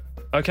lifetime.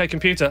 Okay,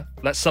 computer,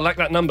 let's select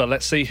that number.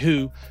 Let's see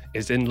who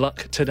is in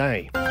luck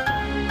today.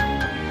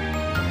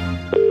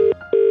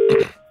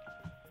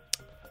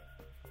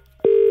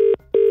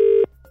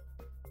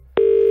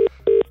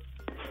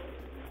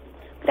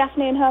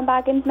 afternoon, home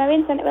bargains.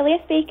 Marine Centre,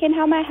 Aaliyah speaking.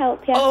 How may I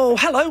help you? Oh,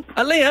 hello,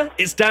 Aaliyah.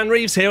 It's Dan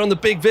Reeves here on the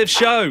Big Viv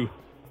Show.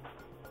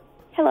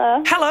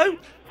 Hello. Hello.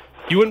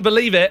 You wouldn't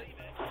believe it.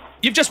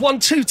 You've just won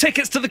 2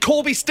 tickets to the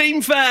Corby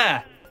Steam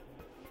Fair.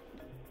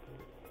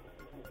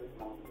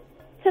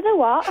 To the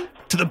what?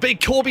 To the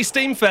big Corby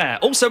Steam Fair.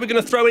 Also, we're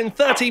going to throw in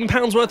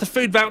 £13 worth of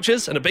food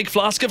vouchers and a big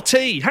flask of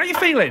tea. How are you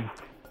feeling?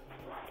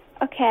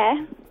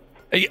 Okay.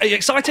 Are you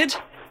excited?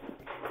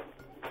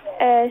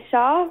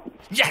 Sure.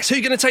 Yes, who are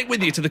you going to take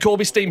with you to the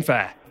Corby Steam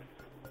Fair?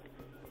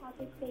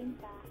 Corby Steam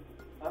Fair.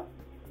 Huh?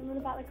 Someone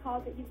about the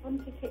card that you've won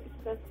tickets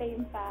to the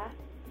Steam Fair.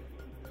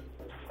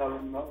 Tell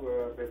them that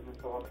we're a business,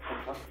 so I'll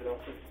contact the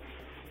office.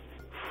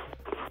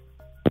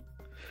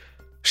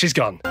 She's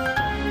gone.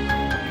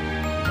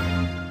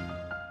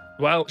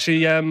 Well,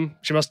 she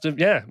must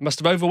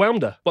have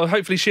overwhelmed her. Well,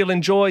 hopefully she'll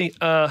enjoy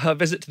her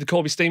visit to the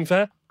Corby Steam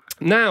Fair.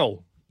 Now,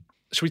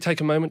 should we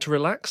take a moment to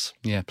relax?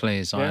 Yeah,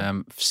 please. Yeah. I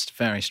am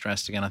very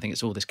stressed again. I think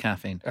it's all this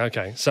caffeine.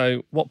 Okay,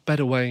 so what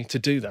better way to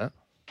do that?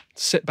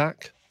 Sit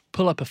back,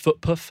 pull up a foot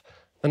puff,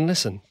 and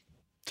listen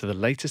to the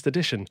latest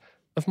edition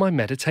of my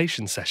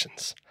meditation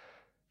sessions.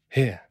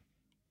 Here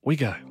we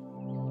go.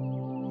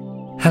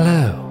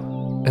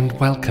 Hello, and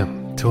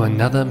welcome to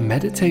another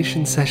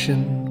meditation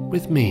session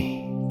with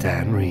me,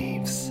 Dan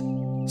Reeves.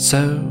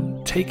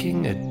 So,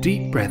 taking a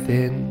deep breath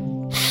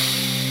in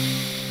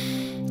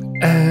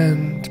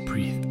and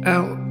breathe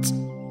out.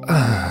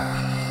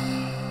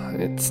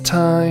 It's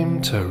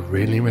time to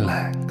really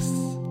relax.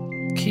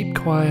 Keep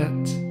quiet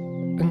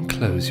and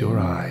close your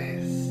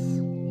eyes.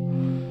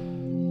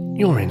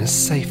 You're in a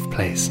safe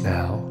place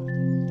now,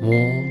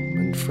 warm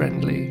and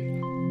friendly,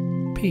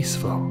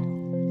 peaceful.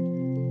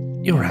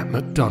 You're at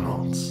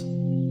McDonald's,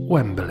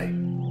 Wembley.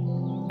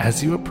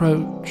 As you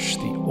approach,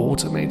 the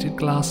automated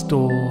glass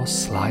door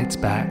slides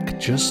back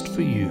just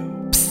for you.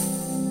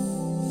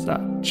 Psst,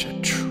 such a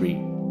treat.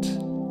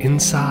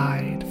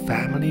 Inside,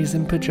 families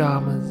in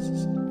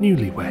pyjamas,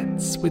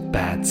 newlyweds with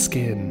bad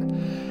skin,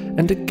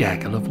 and a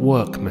gaggle of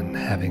workmen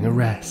having a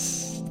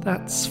rest.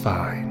 That's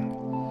fine.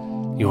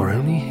 You're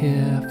only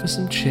here for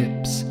some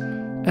chips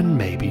and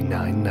maybe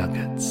 9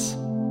 nuggets,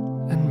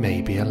 and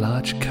maybe a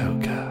large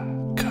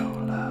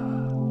Coca-Cola.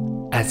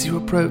 As you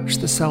approach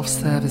the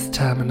self-service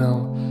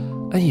terminal,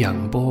 a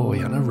young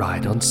boy on a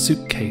ride-on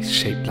suitcase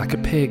shaped like a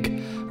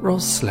pig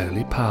rolls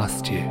slowly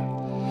past you.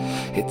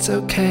 It's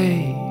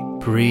okay.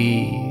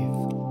 Breathe.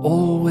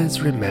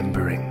 Always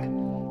remembering.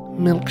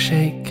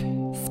 Milkshake,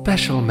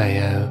 special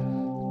mayo,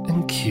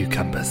 and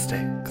cucumber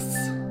sticks.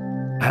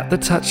 At the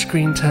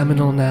touchscreen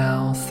terminal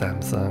now,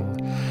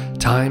 Samsung.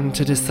 Time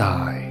to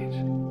decide.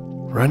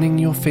 Running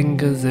your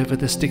fingers over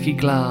the sticky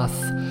glass,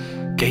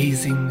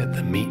 gazing at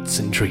the meats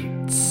and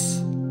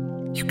treats.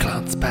 You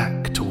glance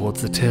back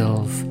towards the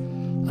tills.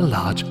 A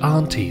large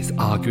auntie's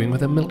arguing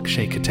with a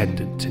milkshake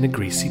attendant in a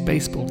greasy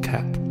baseball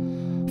cap.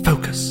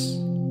 Focus.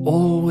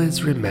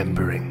 Always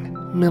remembering.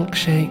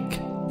 Milkshake,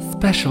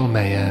 special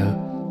mayo,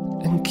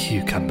 and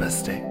cucumber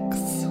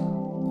sticks.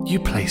 You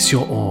place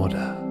your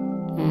order.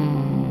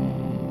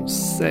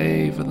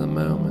 Savor the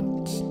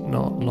moment.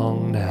 Not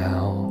long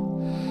now.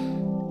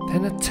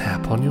 Then a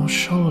tap on your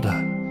shoulder.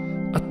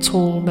 A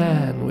tall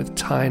man with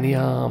tiny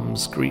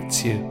arms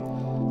greets you.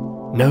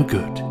 No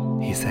good,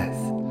 he says.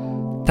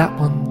 That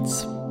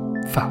one's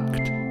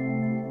fucked.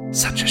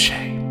 Such a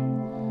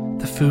shame.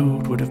 The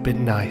food would have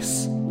been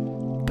nice,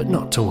 but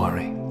not to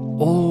worry.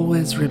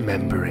 Always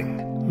remembering.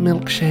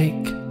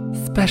 Milkshake,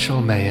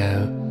 special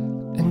mayo,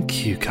 and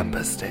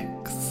cucumber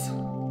sticks.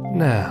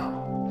 Now,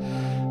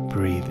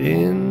 breathe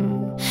in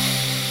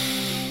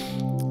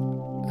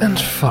and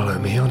follow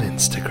me on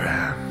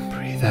Instagram.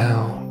 Breathe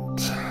out.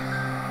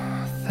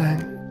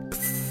 Thanks.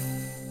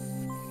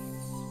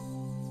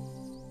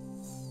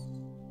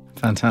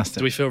 Fantastic.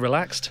 Do we feel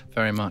relaxed?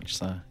 Very much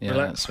so. Yeah,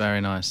 Relax. it's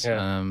very nice.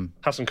 Yeah.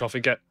 Have some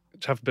coffee.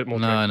 Have a bit more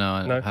No, drink.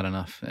 no, I've had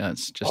enough. Yeah,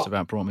 it's just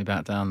about brought me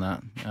back down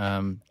that.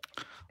 I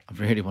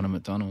really want a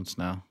McDonald's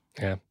now.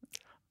 Yeah.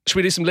 Should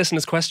we do some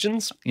listeners'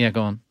 questions? Yeah,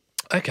 go on.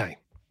 Okay.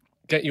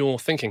 Get your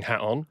thinking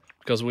hat on,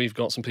 because we've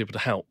got some people to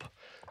help.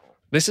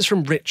 This is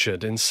from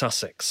Richard in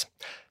Sussex.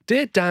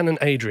 Dear Dan and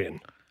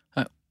Adrian.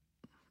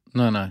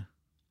 No.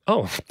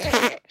 Oh. Is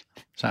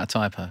that a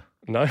typo?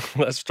 No,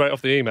 that's straight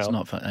off the email. It's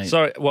not for 8.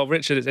 Sorry, well,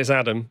 Richard, it's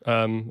Adam,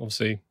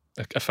 obviously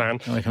a fan.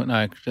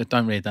 No,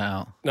 don't read that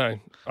out. No,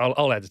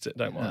 I'll edit it,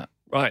 don't worry. Yeah.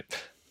 Right.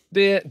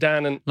 Dear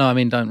Dan and... No, I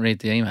mean, don't read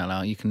the email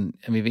out. You can...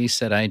 I mean, if he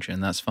said Adrian,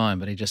 that's fine,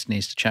 but he just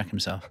needs to check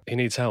himself. He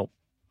needs help.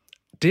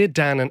 Dear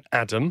Dan and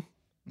Adam,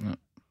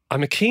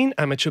 I'm a keen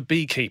amateur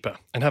beekeeper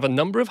and have a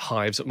number of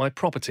hives at my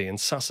property in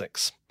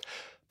Sussex.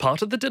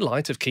 Part of the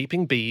delight of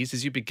keeping bees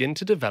is you begin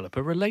to develop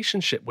a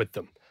relationship with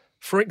them.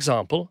 For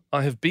example,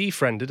 I have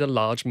befriended a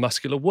large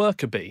muscular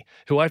worker bee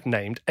who I've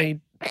named a...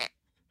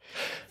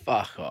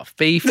 Fuck off.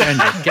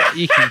 Befriended.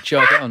 You can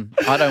jog on.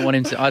 I don't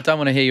want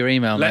to hear your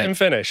email, Let mate. him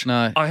finish.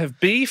 No. I have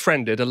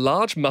befriended a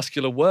large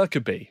muscular worker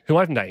bee who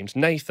I've named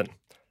Nathan.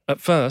 At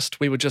first,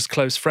 we were just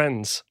close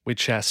friends. We'd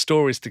share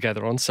stories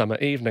together on summer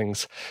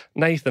evenings.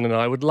 Nathan and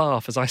I would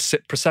laugh as I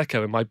sipped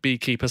Prosecco in my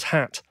beekeeper's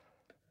hat.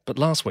 but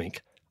last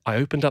week I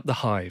opened up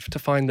the hive to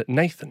find that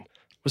Nathan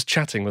was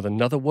chatting with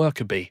another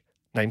worker bee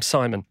named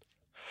Simon.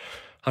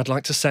 I'd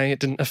like to say it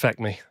didn't affect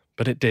me,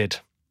 but it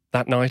did.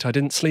 That night I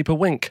didn't sleep a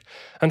wink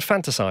and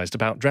fantasised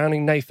about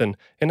drowning Nathan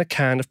in a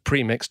can of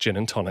pre-mixed gin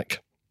and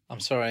tonic. I'm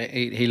sorry,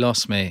 he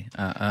lost me,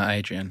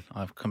 Adrian.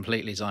 I've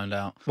completely zoned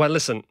out. Well,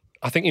 listen,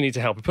 I think you need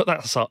to help. Put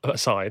that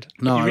aside.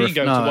 No, Your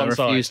ego to I one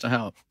refuse side. to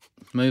help.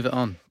 Move it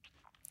on.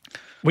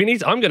 I'm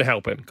going to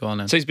help him. Go on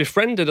then. So he's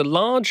befriended a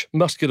large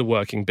muscular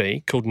working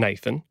bee called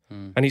Nathan,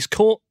 and he's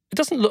caught. It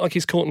doesn't look like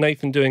he's caught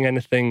Nathan doing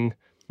anything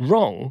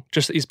wrong,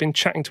 just that he's been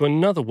chatting to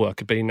another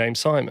worker bee named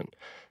Simon.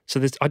 So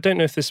I don't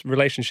know if this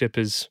relationship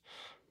is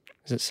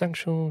it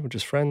sexual or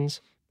just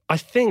friends? I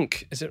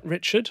think, is it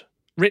Richard?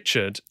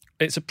 Richard,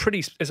 it's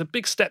a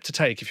big step to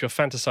take if you're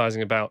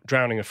fantasizing about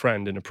drowning a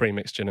friend in a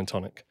pre-mixed gin and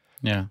tonic.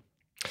 Yeah.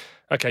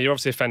 Okay, you're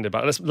obviously offended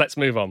by it. Let's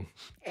move on.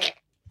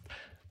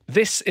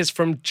 This is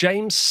from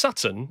James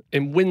Sutton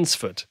in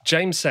Winsford.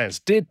 James says,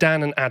 "Dear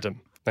Dan and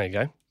Adam," there you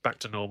go, back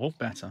to normal.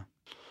 Better.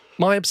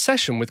 "My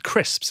obsession with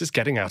crisps is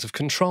getting out of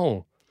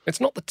control. It's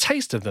not the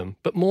taste of them,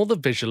 but more the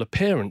visual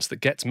appearance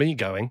that gets me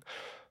going.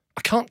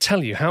 I can't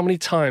tell you how many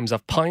times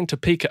I've pined to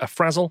peek at a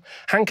frazzle,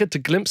 hankered to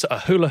glimpse at a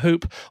hula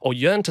hoop, or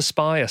yearned to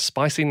spy a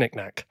spicy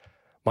knick-knack.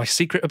 My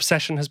secret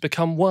obsession has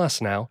become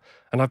worse now,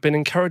 and I've been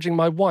encouraging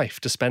my wife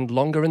to spend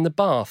longer in the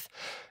bath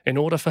in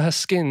order for her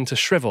skin to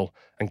shrivel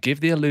and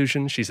give the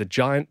illusion she's a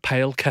giant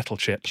pale kettle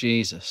chip.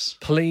 Jesus.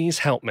 Please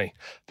help me.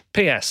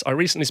 P.S. I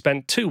recently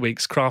spent 2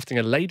 weeks crafting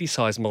a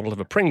lady-sized model of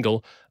a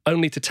Pringle,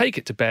 only to take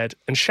it to bed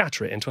and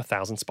shatter it into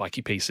 1,000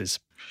 spiky pieces."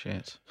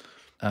 Shit.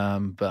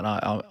 But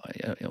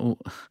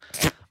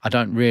I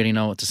don't really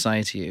know what to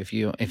say to you if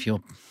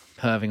you're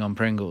perving on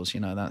Pringles. You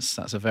know, that's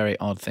a very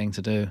odd thing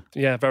to do.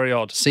 Yeah, very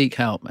odd. Seek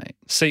help, mate.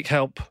 Seek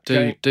help.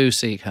 Do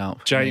seek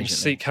help. James, immediately.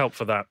 seek help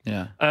for that.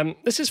 Yeah.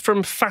 This is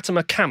from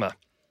Fatima Kama.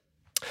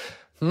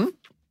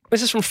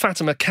 This is from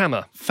Fatima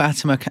Kama.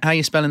 Fatima, how are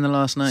you spelling the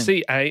last name?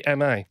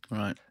 C-A-M-A.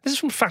 Right. This is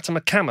from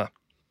Fatima Kama.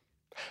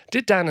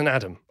 "Dear Dan and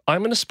Adam,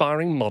 I'm an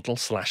aspiring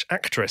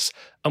model/actress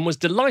and was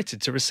delighted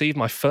to receive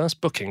my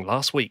first booking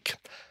last week.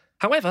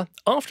 However,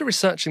 after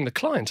researching the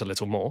client a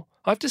little more,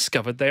 I've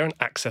discovered they're an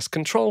access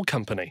control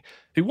company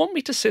who want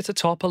me to sit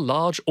atop a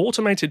large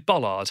automated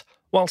bollard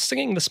while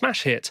singing the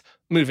smash hit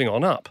Moving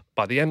On Up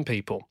by the M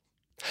People.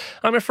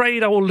 I'm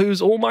afraid I will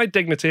lose all my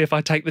dignity if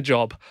I take the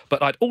job,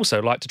 but I'd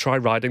also like to try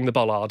riding the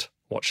bollard.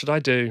 What should I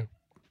do?"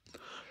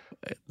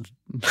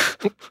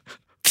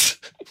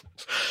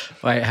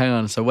 Wait, hang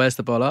on. So where's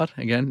the bollard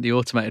again? The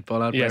automated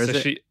bollard. Yeah, Where so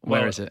is it?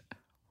 Where is it?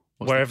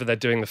 Wherever they're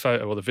doing the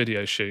photo or the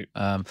video shoot.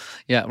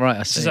 Yeah, right. I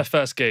This see. is her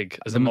first gig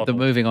as a the model.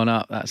 moving on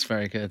up. That's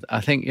very good.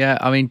 I think. Yeah.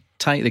 I mean,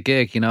 take the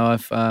gig. You know,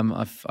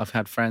 I've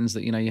had friends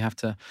that you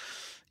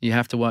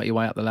have to work your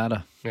way up the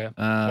ladder. Yeah.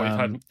 Well, you've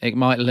had- It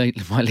might lead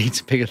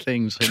to bigger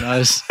things. Who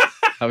knows?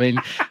 I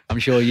mean, I'm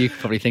sure you could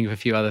probably think of a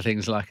few other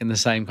things like in the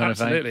same kind of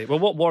vein. Absolutely. Well,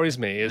 what worries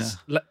me is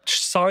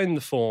sign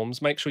the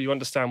forms, make sure you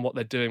understand what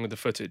they're doing with the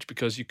footage,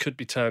 because you could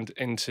be turned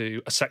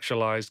into a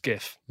sexualized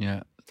GIF,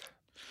 Yeah.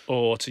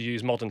 or to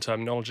use modern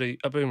terminology,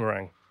 a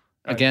boomerang.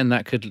 Again,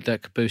 that could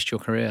boost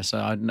your career. So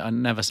I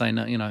never say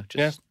no. You know,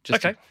 just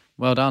Okay.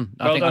 Well done.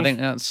 Well I done. think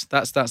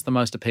that's the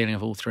most appealing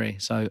of all three.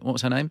 So what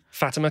was her name?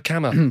 Fatima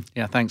Kama.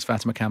 Yeah, thanks,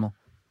 Fatima Camel.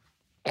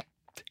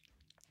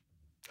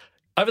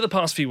 Over the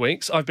past few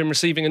weeks, I've been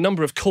receiving a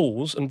number of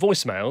calls and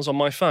voicemails on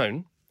my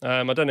phone.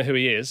 I don't know who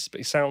he is, but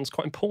he sounds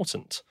quite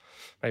important.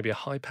 Maybe a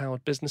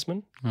high-powered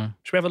businessman.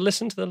 Should we have a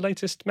listen to the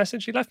latest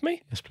message he left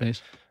me? Yes,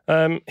 please.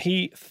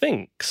 He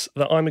thinks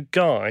that I'm a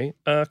guy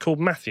called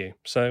Matthew.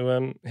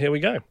 So here we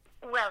go.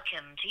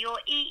 Welcome to your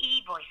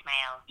EE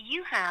voicemail.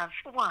 You have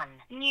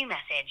one new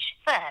message.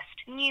 First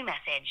new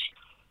message.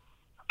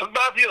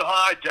 Matthew,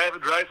 hi,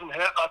 David Raisin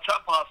here.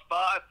 5:10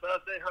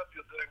 Thursday. Hope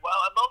you're doing well.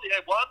 I'm on the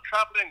A1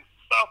 travelling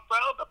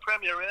southbound, a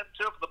Premier Inn,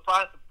 2 for the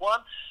price of 1.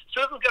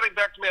 Susan's getting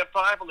back to me at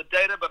 5 on the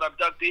data, but I've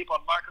dug deep on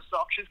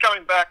Microsoft. She's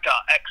coming back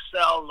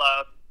Excel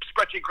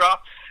spreadsheet graph.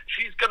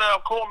 She's going to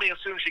call me as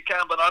soon as she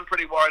can, but I'm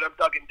pretty worried. I'm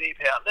dug in deep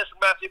here. Listen,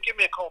 Matthew, give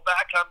me a call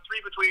back. I'm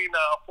 3 between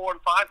 4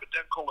 and 5, but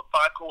don't call at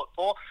 5, call at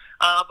 4.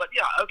 But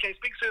yeah, okay,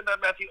 speak soon then,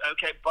 Matthew.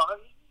 Okay, bye.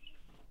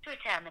 To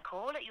return the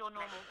call at your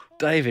normal call.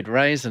 David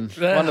Raisin,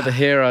 one of the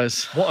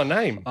heroes. What a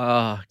name.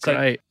 Oh,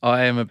 great.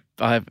 I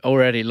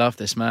already love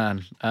this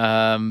man.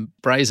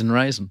 Brazen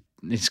Raisin.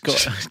 He's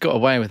got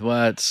away with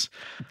words.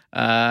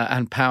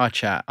 And power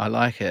chat. I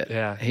like it.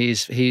 Yeah.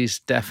 He's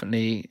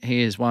definitely,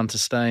 he is one to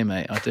stay,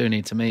 mate. I do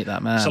need to meet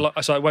that man.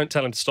 So I won't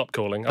tell him to stop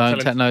calling. I'll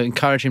tell him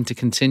Encourage him to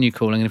continue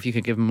calling, and if you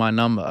could give him my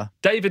number.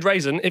 David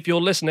Raisin, if you're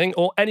listening,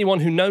 or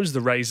anyone who knows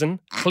the Raisin,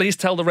 please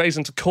tell the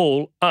Raisin to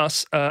call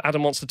us.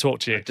 Adam wants to talk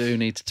to you. I do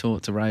need to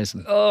talk to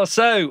Raisin. Oh,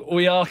 so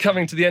we are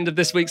coming to the end of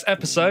this week's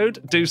episode.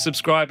 Do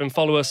subscribe and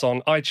follow us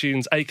on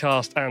iTunes,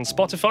 Acast and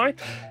Spotify.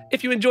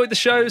 If you enjoyed the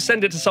show,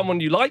 send it to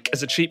someone you like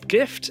as a cheap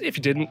gift. If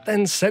you didn't,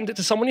 then send it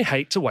to someone you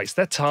hate to waste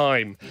their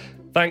time.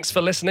 Thanks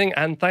for listening,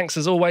 and thanks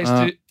as always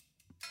to...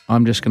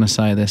 I'm just going to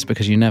say this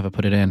because you never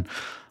put it in.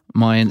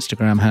 My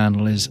Instagram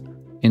handle is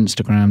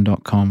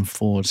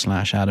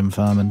Instagram.com/Adam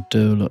Furman.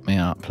 Do look me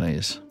up,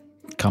 please.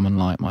 Come and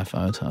like my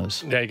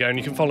photos. There you go. And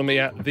you can follow me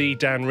at the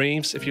Dan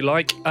Reeves if you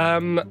like.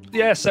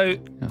 So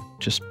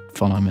just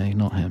follow me,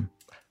 not him.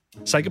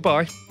 Say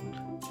goodbye.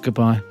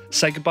 Goodbye.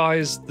 Say goodbye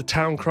as the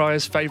town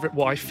crier's favourite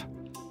wife.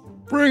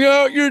 Bring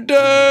out your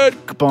dad.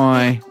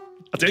 Goodbye.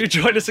 Do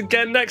join us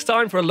again next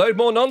time for a load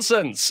more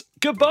nonsense.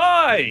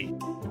 Goodbye.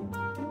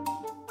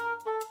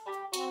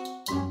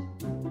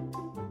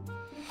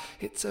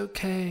 It's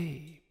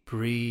okay,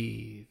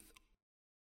 breathe.